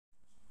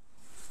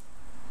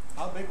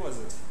big was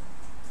it?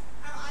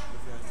 I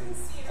didn't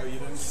see it. Oh, you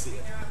didn't see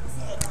it.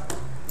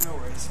 No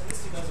worries. At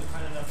least you guys are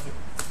kind enough to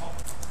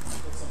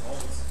put some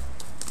holes.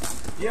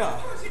 Yeah.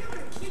 Of course, you don't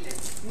want to kill it.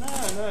 No,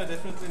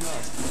 definitely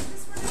not.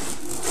 This one is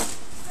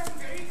from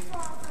very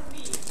far from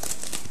me.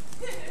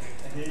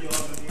 And here you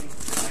are looking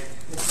like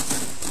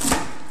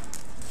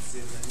See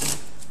it then.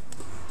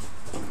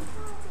 I'll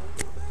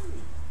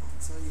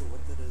tell you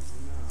what that is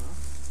now.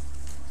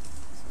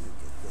 Just gonna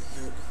get the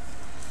head.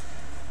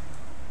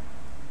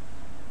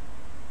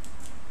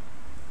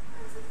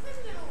 It's a thin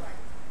little one.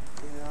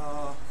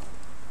 Yeah.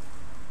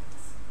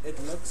 It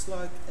looks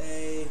like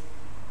it's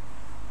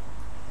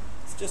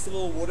just a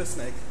little water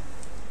snake.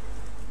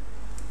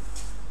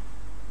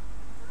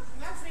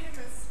 Not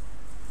venomous.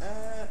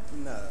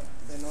 No,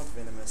 they're not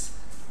venomous.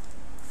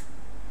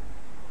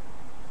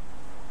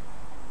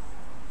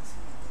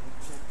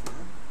 Come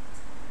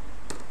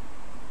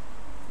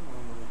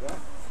on, little guy.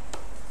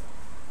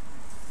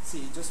 See,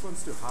 he just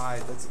wants to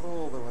hide. That's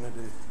all they want to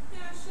do.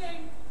 Yeah,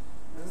 shame.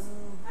 Oh,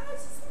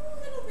 it's a small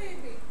little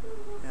baby.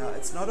 Yeah,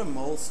 it's not a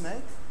mole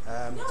snake.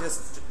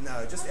 Just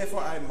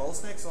FYI, mole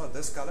snakes are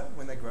this color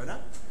when they're grown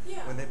up.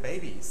 Yeah. When they're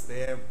babies,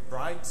 they're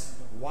bright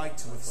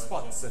white with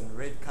spots and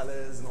red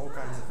colors and all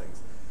kinds of things.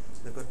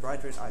 They've got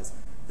bright red eyes.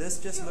 This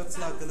just looks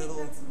like a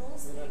little.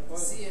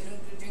 See,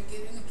 don't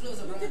get any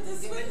closer, bro. Look at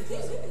this Don't get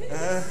any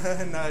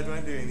closer. No, it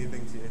won't do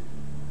anything to you.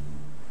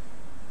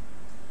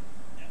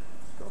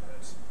 Cool.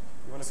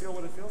 You want to feel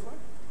what it feels like?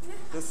 Yeah.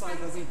 This side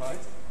doesn't bite.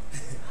 I'm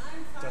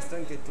fine. Just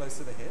don't get close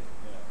to the head.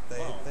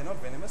 They're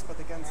not venomous, but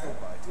they can still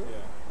bite.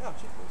 Yeah,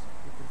 cheekbones.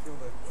 You can feel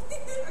the.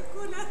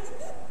 Akuna.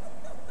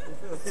 You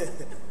feel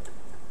it.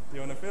 You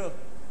want to feel?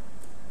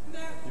 No.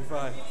 You're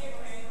fine.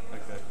 Okay.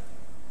 Okay.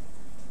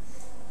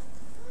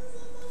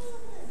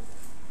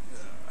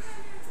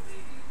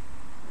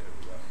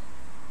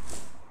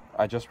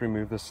 I just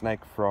removed the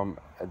snake from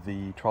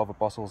the 12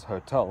 Apostles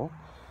Hotel.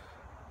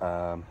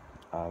 I've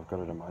got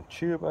it in my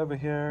tube over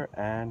here,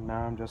 and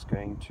now I'm just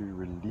going to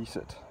release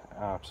it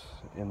out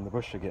in the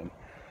bush again.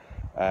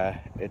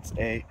 It's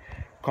a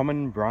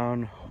common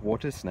brown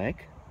water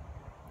snake,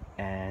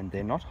 and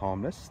they're not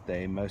harmless.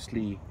 They're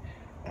mostly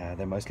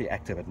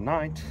active at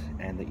night,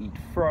 and they eat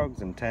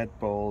frogs and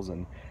tadpoles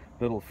and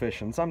little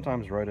fish and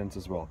sometimes rodents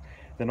as well.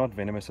 They're not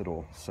venomous at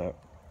all, so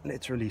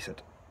let's release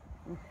it.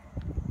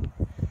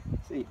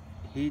 See,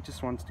 he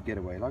just wants to get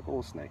away, like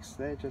all snakes.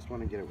 They just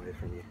want to get away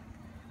from you.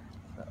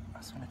 So I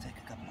just want to take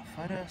a couple of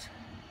photos.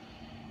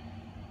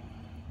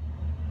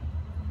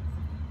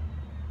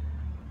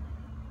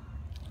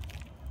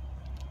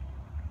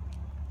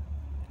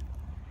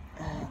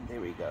 And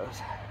there he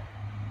goes.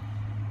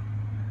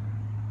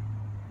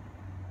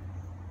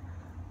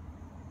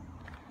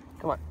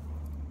 Come on,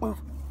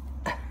 move.